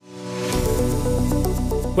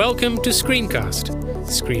Welcome to SkrineCast,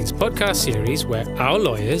 Screen's podcast series where our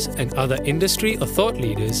lawyers and other industry or thought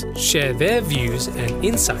leaders share their views and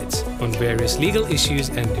insights on various legal issues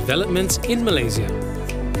and developments in Malaysia.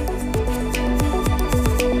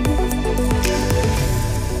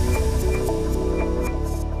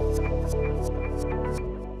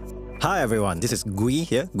 Hi everyone, this is Gui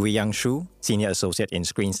here, Gui Yang Shu, Senior Associate in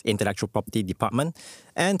Screen's Intellectual Property Department.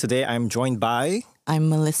 And today I'm joined by... I'm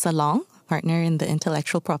Melissa Long, partner in the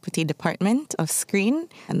Intellectual Property Department of Screen.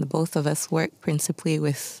 And the both of us work principally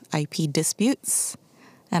with IP disputes.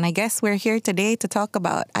 And I guess we're here today to talk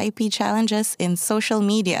about IP challenges in social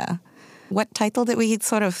media. What title did we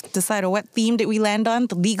sort of decide, or what theme did we land on?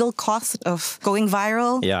 The legal cost of going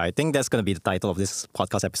viral? Yeah, I think that's going to be the title of this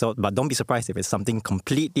podcast episode. But don't be surprised if it's something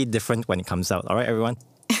completely different when it comes out. All right, everyone?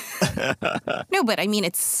 No, but I mean,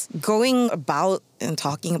 it's going about and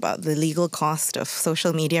talking about the legal cost of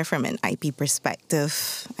social media from an IP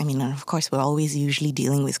perspective. I mean, of course, we're always usually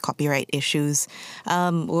dealing with copyright issues.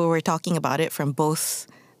 We're talking about it from both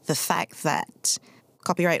the fact that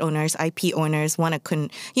copyright owners, IP owners want to,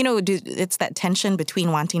 it's that tension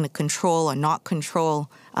between wanting to control or not control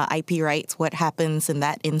IP rights, what happens in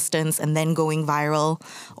that instance, and then going viral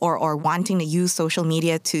or wanting to use social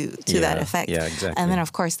media to that effect. Yeah, exactly. And then,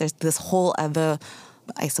 of course, there's this whole other,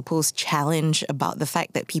 I suppose, challenge about the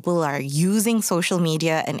fact that people are using social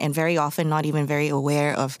media and very often not even very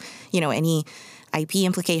aware of, any IP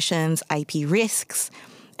implications, IP risks.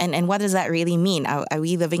 And what does that really mean? Are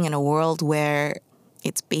we living in a world where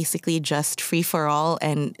it's basically just free for all,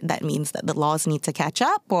 and that means that the laws need to catch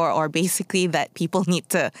up, or basically that people need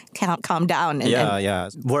to calm down? Yeah.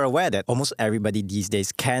 We're aware that almost everybody these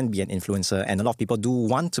days can be an influencer, and a lot of people do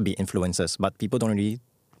want to be influencers, but people don't really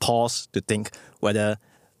pause to think whether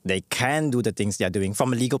they can do the things they're doing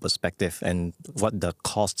from a legal perspective and what the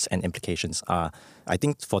costs and implications are. I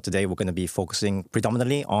think for today, we're going to be focusing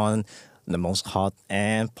predominantly on the most hot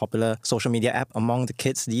and popular social media app among the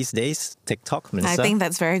kids these days, TikTok. Melissa? I think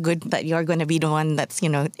that's very good that you're going to be the one that's,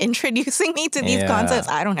 introducing me to these concepts.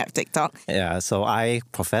 I don't have TikTok. Yeah, so I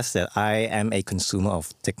profess that I am a consumer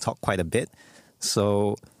of TikTok quite a bit.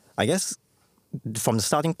 So I guess from the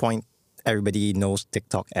starting point, everybody knows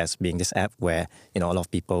TikTok as being this app where, a lot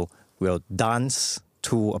of people will dance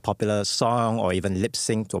to a popular song or even lip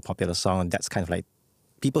sync to a popular song. That's kind of like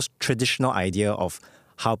people's traditional idea of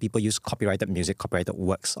how people use copyrighted music, copyrighted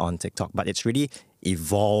works on TikTok. But it's really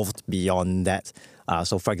evolved beyond that.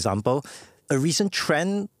 So for example, a recent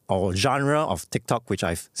trend or genre of TikTok, which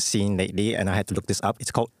I've seen lately, and I had to look this up,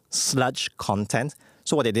 it's called sludge content.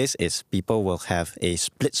 So what it is people will have a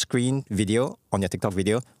split screen video on their TikTok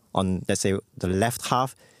video. On, let's say, the left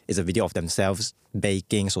half is a video of themselves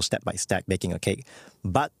baking, so step by step, baking a cake.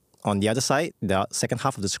 But on the other side, the second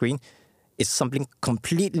half of the screen is something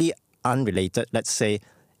completely unrelated. Let's say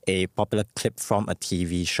a popular clip from a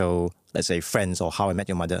TV show, let's say Friends or How I Met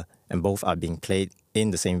Your Mother, and both are being played in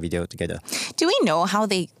the same video together. Do we know how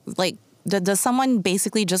they, does someone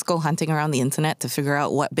basically just go hunting around the internet to figure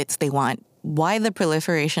out what bits they want? Why the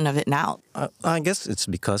proliferation of it now? I guess it's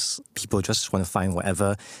because people just want to find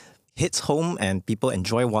whatever hits home and people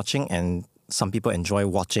enjoy watching, and some people enjoy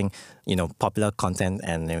watching, popular content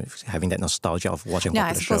and having that nostalgia of watching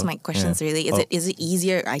popular shows. I suppose my question is really, is it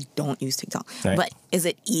easier? I don't use TikTok, right. But is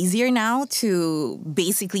it easier now to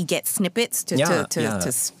basically get snippets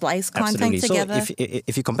to splice content together? So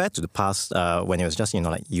if you compare to the past when it was just,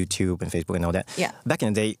 like YouTube and Facebook and all that, back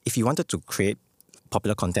in the day, if you wanted to create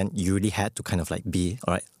popular content, you really had to kind of be,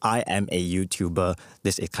 all right, I am a YouTuber.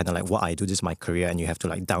 This is kind of like what I do. This is my career. And you have to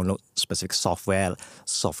download specific software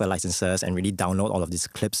licenses and really download all of these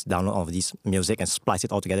clips, download all of these music and splice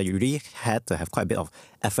it all together. You really had to have quite a bit of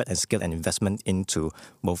effort and skill and investment into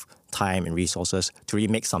both time and resources to really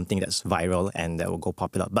make something that's viral and that will go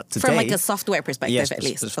popular. But today, from a software perspective, yes, at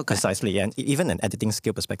least. Okay. Precisely, and even an editing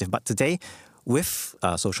skill perspective. But today, with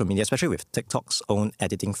social media, especially with TikTok's own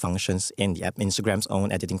editing functions in the app, Instagram's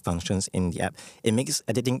own editing functions in the app, it makes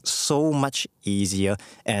editing so much easier.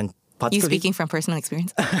 And you speaking from personal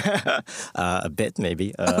experience? A bit,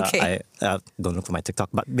 maybe. Okay. I don't look for my TikTok.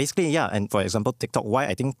 But basically, yeah. And for example, TikTok, why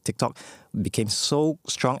I think TikTok became so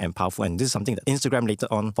strong and powerful, and this is something that Instagram later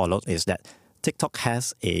on followed, is that TikTok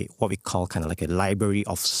has what we call kind of like a library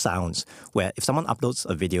of sounds, where if someone uploads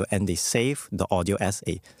a video and they save the audio as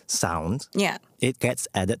a sound, it gets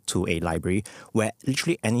added to a library where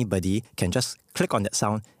literally anybody can just click on that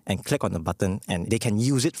sound and click on the button, and they can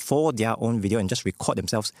use it for their own video and just record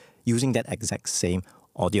themselves using that exact same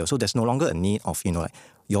audio. So there's no longer a need of,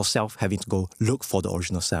 yourself having to go look for the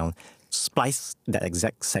original sound, splice that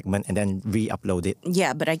exact segment and then re-upload it.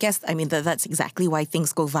 Yeah, but I guess, I mean, that's exactly why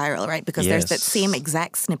things go viral, right? Because there's that Yes. same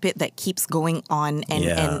exact snippet that keeps going on and,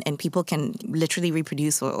 Yeah. and people can literally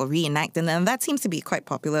reproduce or reenact. And then that seems to be quite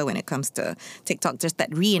popular when it comes to TikTok. Just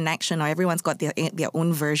that reenaction, or everyone's got their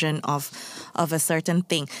own version of a certain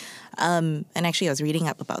thing. And actually, I was reading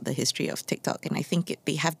up about the history of TikTok, and I think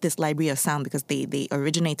they have this library of sound because they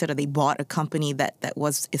originated, or they bought a company that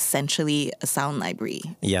was essentially a sound library.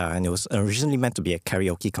 Yeah, and it was originally meant to be a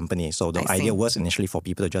karaoke company. So the I see. idea was initially for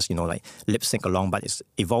people to just, like lip sync along, but it's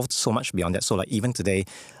evolved so much beyond that. So like even today,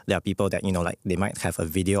 there are people that, like they might have a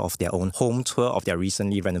video of their own home tour of their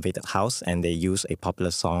recently renovated house, and they use a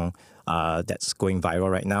popular song that's going viral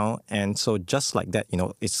right now. And so just like that,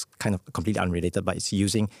 it's kind of completely unrelated, but it's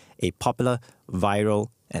using a popular, viral,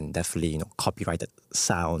 and definitely, copyrighted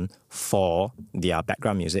sound for their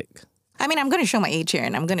background music. I mean, I'm going to show my age here,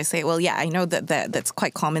 and I'm going to say, well, yeah, I know that's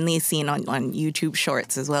quite commonly seen on YouTube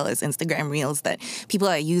Shorts as well as Instagram Reels, that people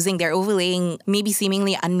are using, they're overlaying maybe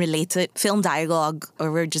seemingly unrelated film dialogue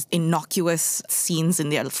or just innocuous scenes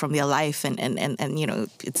from their life, and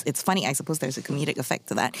it's funny. I suppose there's a comedic effect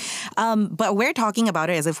to that. But we're talking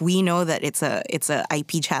about it as if we know that it's a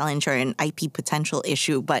IP challenge or an IP potential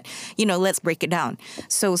issue. But let's break it down.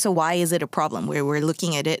 So why is it a problem? We're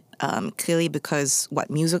looking at it clearly because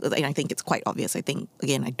music. And I think it's quite obvious. I think,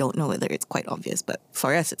 again, I don't know whether it's quite obvious, but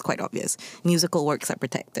for us, it's quite obvious. Musical works are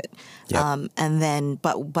protected. Yep. And then,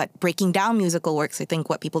 but breaking down musical works, I think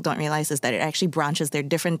what people don't realize is that it actually branches. There are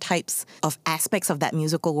different types of aspects of that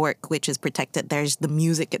musical work which is protected. There's the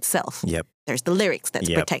music itself. Yep. There's the lyrics that's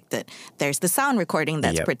protected. There's the sound recording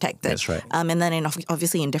that's protected. That's right. And then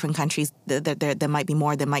obviously in different countries, there might be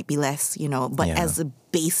more, there might be less, But as a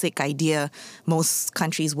basic idea, most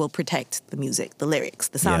countries will protect the music, the lyrics,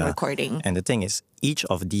 the sound recording. And the thing is, each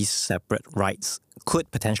of these separate rights could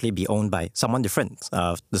potentially be owned by someone different.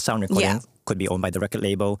 The sound recording could be owned by the record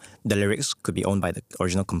label. The lyrics could be owned by the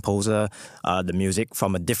original composer. The music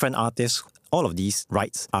from a different artist. All of these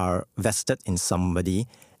rights are vested in somebody.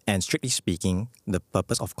 And strictly speaking, the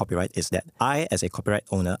purpose of copyright is that I, as a copyright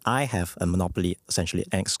owner, I have a monopoly, essentially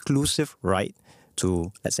an exclusive right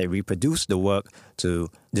to, let's say, reproduce the work, to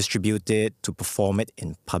distribute it, to perform it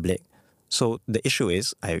in public. So the issue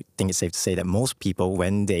is, I think it's safe to say that most people,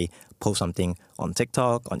 when they post something on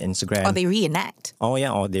TikTok, on Instagram... Or they reenact.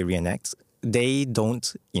 Or they reenact. They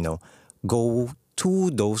don't, go to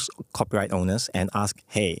those copyright owners and ask,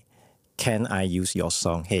 hey, can I use your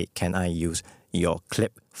song? Hey, can I use your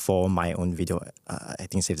clip for my own video? I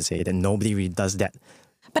think it's safe to say that nobody really does that.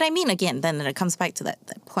 But I mean, again, then it comes back to that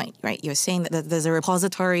point, right? You're saying that there's a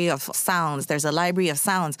repository of sounds, there's a library of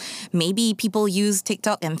sounds. Maybe people use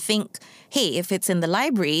TikTok and think, hey, if it's in the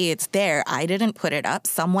library, it's there. I didn't put it up.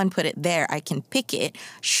 Someone put it there. I can pick it.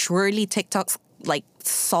 Surely TikTok's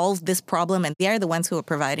solve this problem, and they're the ones who are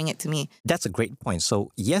providing it to me. That's a great point. So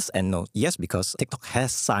yes and no. Yes, because TikTok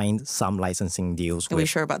has signed some licensing deals. Are we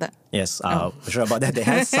sure about that? Yes, we're sure about that.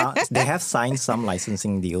 They have signed some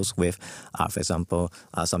licensing deals with, for example,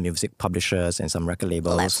 some music publishers and some record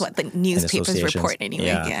labels. Well, that's what the newspapers report anyway.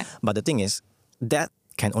 Yeah. But the thing is, that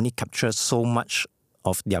can only capture so much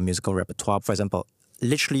of their musical repertoire. For example,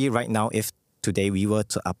 literally right now, if today we were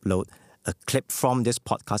to upload a clip from this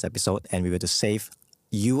podcast episode and we were to save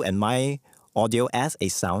you and my audio as a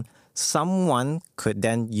sound, someone could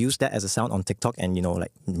then use that as a sound on TikTok and,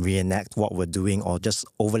 reenact what we're doing or just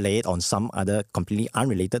overlay it on some other completely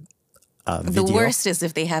unrelated video. The worst is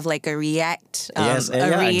if they have a React,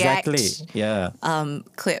 exactly.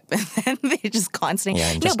 clip, and then they're just constantly.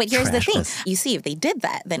 Just but here's the thing: this. you see, if they did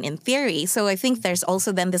that, then in theory, so I think there's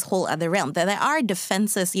also then this whole other realm. There are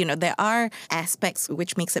defenses. There are aspects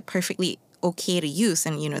which makes it perfectly okay to use,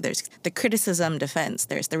 and there's the criticism defense,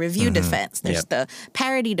 there's the review defense, there's the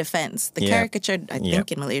parody defense, the caricature. I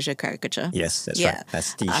think in Malaysia, caricature. Yes, that's right.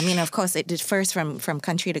 Pastiche. I mean, of course, it differs from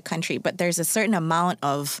country to country, but there's a certain amount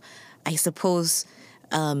of, I suppose,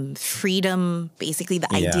 freedom, basically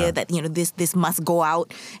the idea that this must go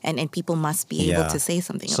out and people must be able to say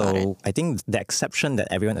something about it. So I think the exception that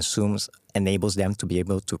everyone assumes enables them to be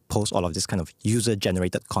able to post all of this kind of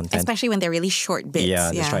user-generated content. Especially when they're really short bits. Yeah,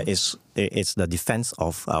 that's right. It's the defense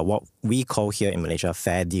of what we call here in Malaysia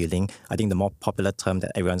fair dealing. I think the more popular term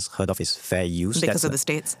that everyone's heard of is fair use. Because of the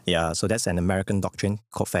States. Yeah, so that's an American doctrine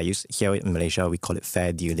called fair use. Here in Malaysia, we call it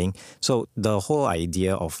fair dealing. So the whole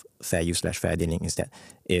idea of fair use/fair dealing is that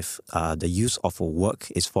if the use of a work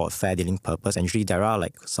is for a fair dealing purpose, and usually there are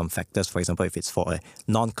some factors. For example, if it's for a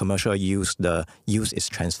non-commercial use, the use is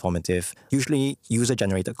transformative. Usually,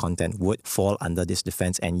 user-generated content would fall under this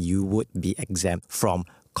defense, and you would be exempt from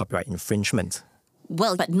copyright infringement.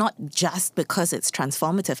 Well, but not just because it's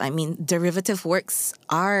transformative. I mean, derivative works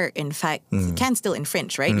are, in fact, can still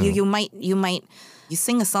infringe, right? You might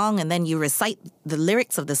sing a song and then you recite the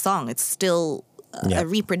lyrics of the song. It's still a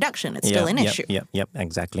reproduction. It's still an issue. Yep,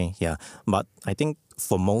 exactly. Yeah. But I think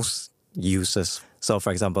for most users, so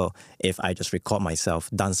for example, if I just record myself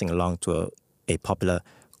dancing along to a popular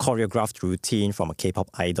choreographed routine from a K-pop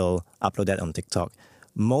idol, upload that on TikTok,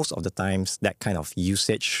 most of the times that kind of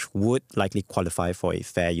usage would likely qualify for a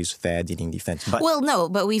fair use, fair dealing defense. But well, no,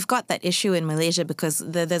 but we've got that issue in Malaysia because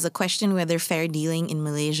there's a question whether fair dealing in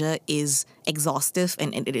Malaysia is exhaustive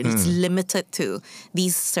and it's limited to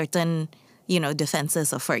these certain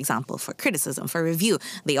defenses of, for example, for criticism, for review.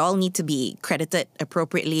 They all need to be credited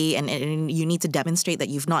appropriately and you need to demonstrate that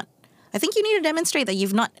you've not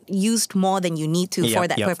used more than you need to for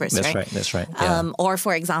that purpose, that's right? That's right. Yeah. Or,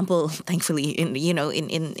 for example, thankfully, in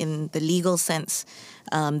the legal sense,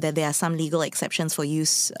 that there are some legal exceptions for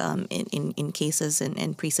use in cases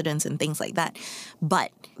and precedents and things like that.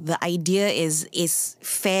 But the idea is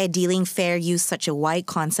fair dealing, fair use such a wide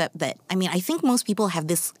concept that, I think most people have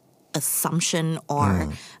this assumption or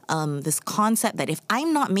this concept that if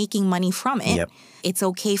I'm not making money from it, it's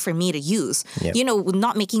okay for me to use.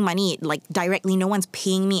 Not making money like directly, no one's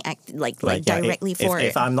paying me directly for it.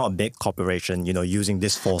 If I'm not a big corporation, using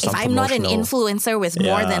this for some promotional... If I'm not an influencer with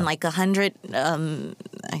more than 100,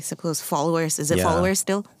 I suppose, followers. Is it followers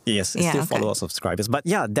still? Yes, it's still followers, subscribers. But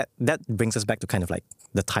that brings us back to kind of like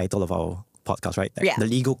the title of our podcast, right? The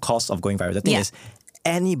legal cost of going viral. The thing is,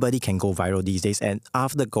 anybody can go viral these days, and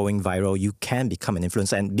after going viral, you can become an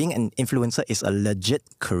influencer. And being an influencer is a legit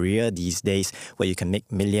career these days where you can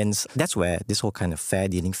make millions. That's where this whole kind of fair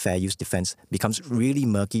dealing, fair use defense becomes really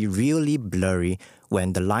murky, really blurry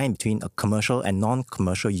when the line between a commercial and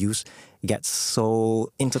non-commercial use gets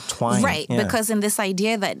so intertwined. Right, because in this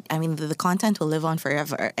idea that, the content will live on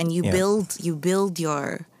forever, and you build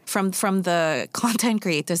your... From the content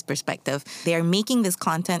creator's perspective, they are making this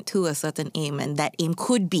content to a certain aim, and that aim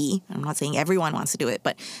could be, I'm not saying everyone wants to do it,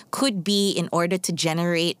 but could be in order to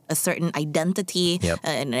generate a certain identity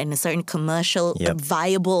and a certain commercial,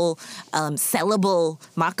 viable, sellable,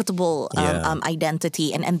 marketable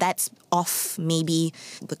identity. And that's off maybe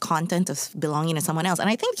the content of belonging to someone else. And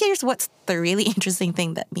I think here's what's the really interesting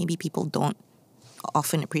thing that maybe people don't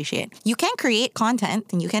often appreciate. You can create content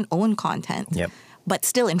and you can own content. But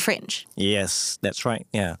still infringe. Yes, that's right.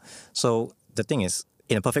 Yeah. So the thing is,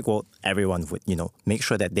 in a perfect world, everyone would, make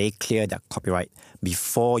sure that they clear their copyright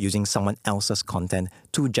before using someone else's content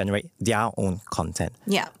to generate their own content.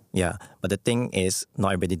 Yeah. Yeah. But the thing is,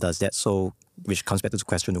 not everybody does that. So, which comes back to the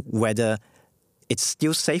question whether it's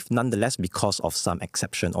still safe nonetheless because of some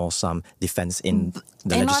exception or some defense in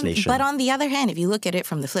the legislation. But on the other hand, if you look at it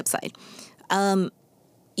from the flip side,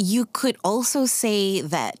 you could also say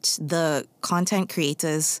that the content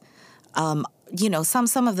creators,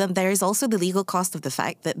 some of them, there is also the legal cost of the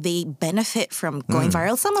fact that they benefit from going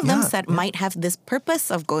viral. Some of them might have this purpose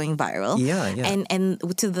of going viral. And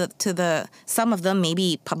to the some of them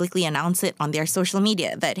maybe publicly announce it on their social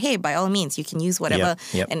media that, hey, by all means, you can use whatever.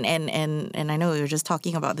 And I know we were just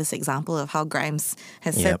talking about this example of how Grimes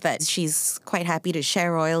has said that she's quite happy to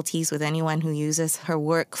share royalties with anyone who uses her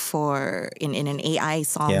work in an AI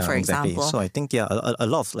song, for example. So I think, a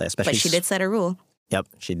lot of, especially... But she did set a rule. Yep,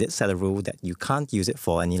 she did set a rule that you can't use it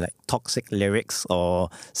for any toxic lyrics or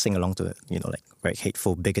sing along to very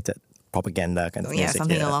hateful, bigoted propaganda kind of music.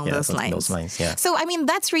 Something along those lines. So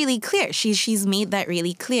that's really clear. She's made that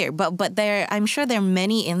really clear. But I'm sure there are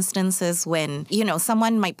many instances when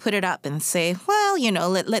someone might put it up and say, well,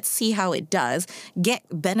 let's see how it does, get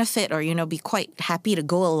benefit or be quite happy to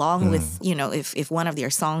go along with if one of their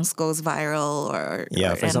songs goes viral or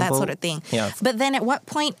for example, that sort of thing. But then at what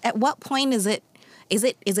point is it? Is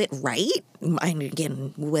it right? And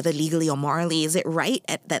again, whether legally or morally, is it right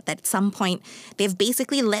that at some point they've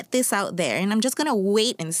basically let this out there and I'm just going to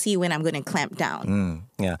wait and see when I'm going to clamp down?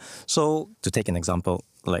 So to take an example,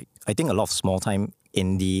 I think a lot of small-time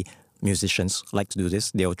indie musicians like to do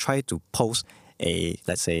this. They'll try to post a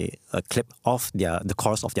clip of the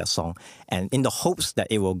chorus of their song, and in the hopes that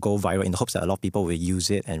it will go viral, in the hopes that a lot of people will use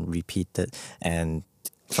it and repeat it and,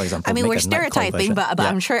 for example, we're stereotyping, but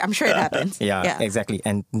I'm sure it happens. Exactly.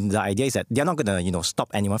 And the idea is that they're not gonna, stop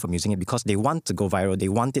anyone from using it because they want to go viral. They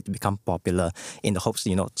want it to become popular in the hopes,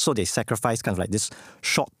 so they sacrifice kind of this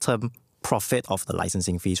short-term profit of the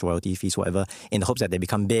licensing fees, royalty fees, whatever, in the hopes that they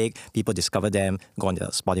become big, people discover them, go on their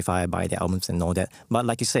Spotify, buy their albums and all that. But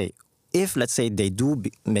like you say, if let's say they do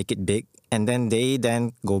make it big, and then they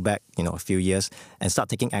go back, a few years and start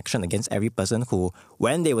taking action against every person who,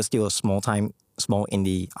 when they were still a small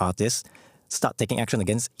indie artist, start taking action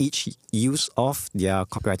against each use of their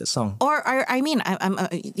copyrighted song. Or, I'm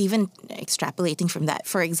even extrapolating from that.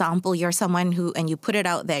 For example, you're someone who, and you put it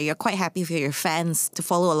out there, you're quite happy for your fans to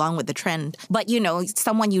follow along with the trend. But,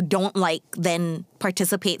 someone you don't like then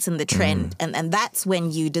participates in the trend. And that's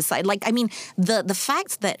when you decide. The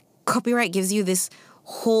fact that copyright gives you this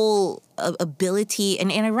whole ability,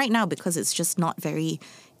 and right now, because it's just not very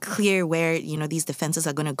clear where, these defenses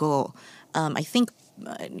are going to go, I think,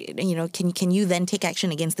 can you then take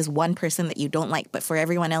action against this one person that you don't like, but for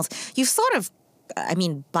everyone else, you've sort of,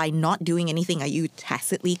 by not doing anything, are you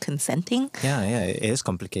tacitly consenting? Yeah, it is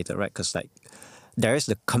complicated, right? Because there is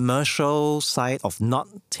the commercial side of not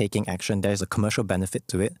taking action. There is a commercial benefit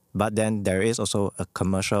to it, but then there is also a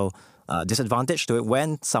commercial disadvantage to it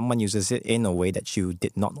when someone uses it in a way that you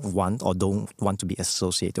did not want or don't want to be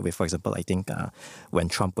associated with. For example, I think when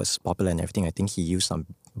Trump was popular and everything, I think he used some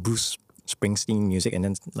Bruce Springsteen music, and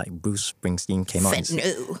then Bruce Springsteen came out. Said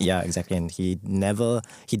no. Yeah, exactly. And he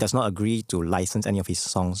does not agree to license any of his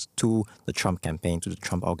songs to the Trump campaign, to the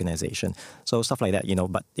Trump organization. So stuff like that,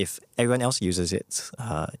 But if everyone else uses it,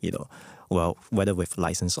 well, whether with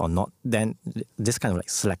license or not, then this kind of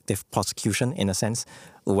selective prosecution in a sense,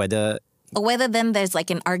 whether then there's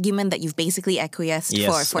an argument that you've basically acquiesced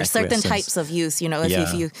for certain types of use,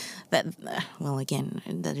 if you that again,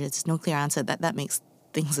 there's no clear answer. That makes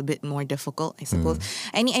things a bit more difficult, I suppose.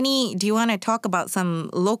 Any do you want to talk about some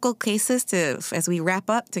local cases as we wrap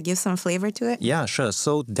up to give some flavor to it? Yeah, sure.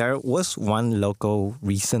 So there was one local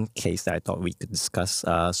recent case that I thought we could discuss.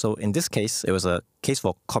 So in this case, it was a case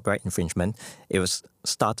for copyright infringement. It was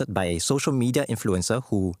started by a social media influencer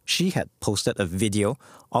who she had posted a video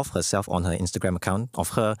of herself on her Instagram account of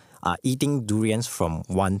her eating durians from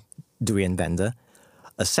one durian vendor.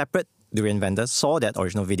 A separate durian vendor saw that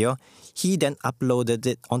original video. He then uploaded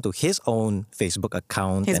it onto his own Facebook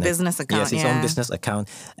account. His business account, Yes, his own business account.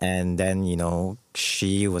 And then,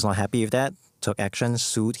 she was not happy with that, took action,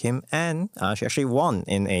 sued him, and she actually won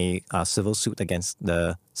in a civil suit against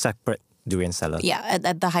the separate durian seller. Yeah,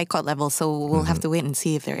 at the high court level. So we'll have to wait and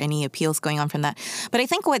see if there are any appeals going on from that. But I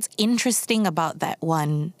think what's interesting about that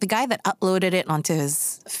one, the guy that uploaded it onto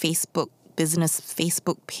his business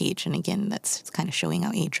Facebook page, and again, that's kind of showing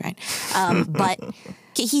our age, right? But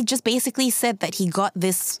he just basically said that he got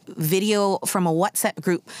this video from a WhatsApp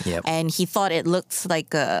group, and he thought it looked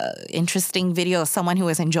like a interesting video of someone who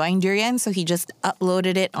was enjoying durian, so he just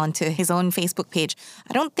uploaded it onto his own Facebook page.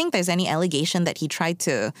 I don't think there's any allegation that he tried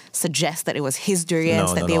to suggest that it was his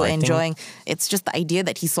durians that they were enjoying. It's just the idea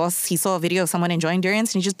that he saw a video of someone enjoying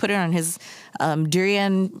durians, and he just put it on his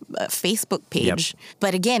durian Facebook page.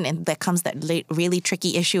 But again, and there comes that really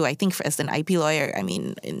tricky issue. I think as an IP lawyer,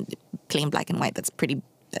 in plain black and white,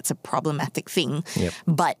 that's a problematic thing.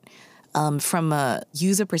 But from a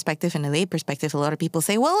user perspective and a lay perspective, a lot of people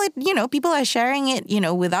say, well, people are sharing it,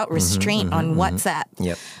 without restraint on WhatsApp.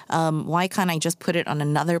 Why can't I just put it on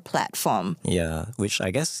another platform? Yeah, which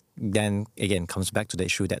I guess then again comes back to the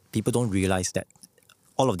issue that people don't realize that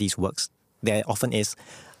all of these works, there often is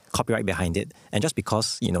copyright behind it. And just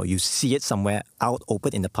because, you see it somewhere out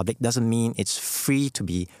open in the public doesn't mean it's free to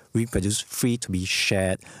be reproduced, free to be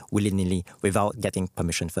shared willy-nilly without getting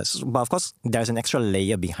permission first. But of course, there's an extra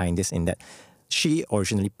layer behind this in that she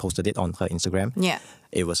originally posted it on her Instagram. Yeah.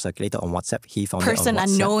 It was circulated on WhatsApp. He found it on WhatsApp. Person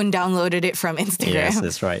unknown downloaded it from Instagram. Yes,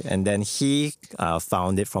 that's right. And then he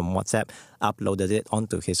found it from WhatsApp, uploaded it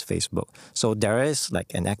onto his Facebook. So there is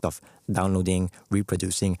an act of downloading,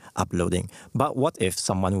 reproducing, uploading. But what if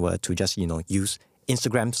someone were to just, use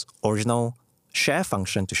Instagram's original share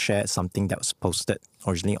function to share something that was posted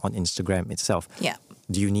originally on Instagram itself? Yeah.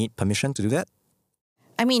 Do you need permission to do that?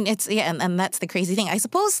 It's and that's the crazy thing. I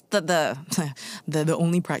suppose that the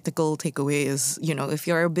only practical takeaway is, if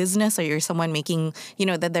you're a business or you're someone making,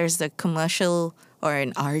 that there's a commercial or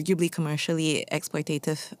an arguably commercially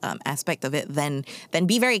exploitative aspect of it, then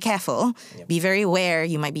be very careful. Be very aware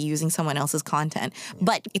you might be using someone else's content.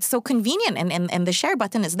 But it's so convenient, and the share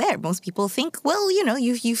button is there. Most people think, well,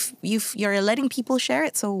 you're letting people share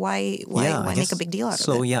it, so why make a big deal out of it?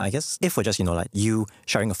 So I guess if we're just you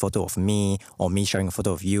sharing a photo of me or me sharing a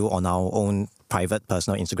photo of you on our own private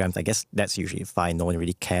personal Instagrams, I guess that's usually fine. No one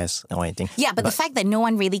really cares or anything. Yeah, but the fact that no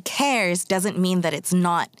one really cares doesn't mean that it's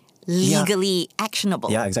not legally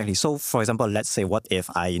actionable. Yeah, exactly. So, for example, let's say, what if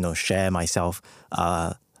I, share myself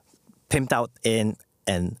pimped out in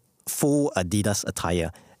an full Adidas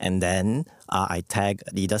attire, and then I tag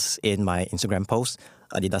Adidas in my Instagram post.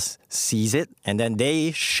 Adidas sees it, and then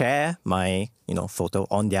they share my, photo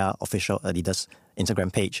on their official Adidas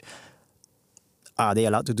Instagram page. Are they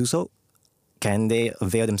allowed to do so? Can they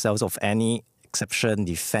avail themselves of any exception,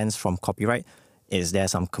 defense from copyright? Is there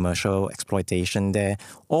some commercial exploitation there?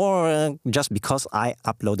 Or just because I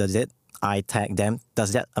uploaded it, I tagged them,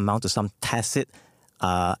 does that amount to some tacit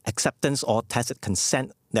acceptance or tacit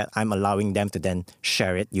consent that I'm allowing them to then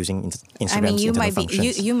share it using Instagram's internal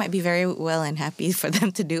functions? You might be very well and happy for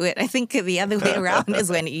them to do it. I think the other way around is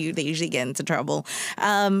when they usually get into trouble.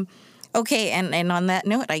 Okay, and on that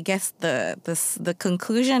note, I guess the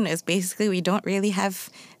conclusion is basically we don't really have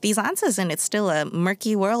these answers, and it's still a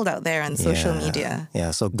murky world out there on social media.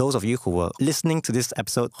 Yeah, so those of you who were listening to this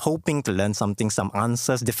episode hoping to learn something, some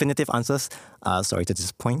answers, definitive answers, sorry to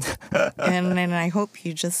disappoint. and I hope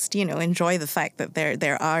you just, enjoy the fact that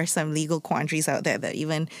there are some legal quandaries out there that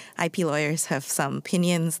even IP lawyers have some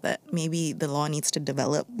opinions that maybe the law needs to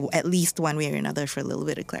develop at least one way or another for a little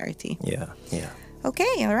bit of clarity. Yeah.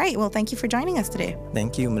 Okay, all right. Well, thank you for joining us today.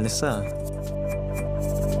 Thank you, Melissa.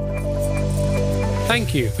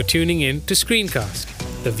 Thank you for tuning in to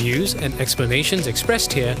SkrineCast. The views and explanations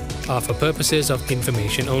expressed here are for purposes of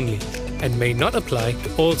information only and may not apply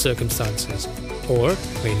to all circumstances or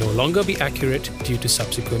may no longer be accurate due to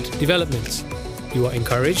subsequent developments. You are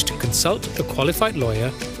encouraged to consult a qualified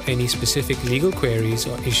lawyer for any specific legal queries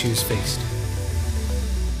or issues faced.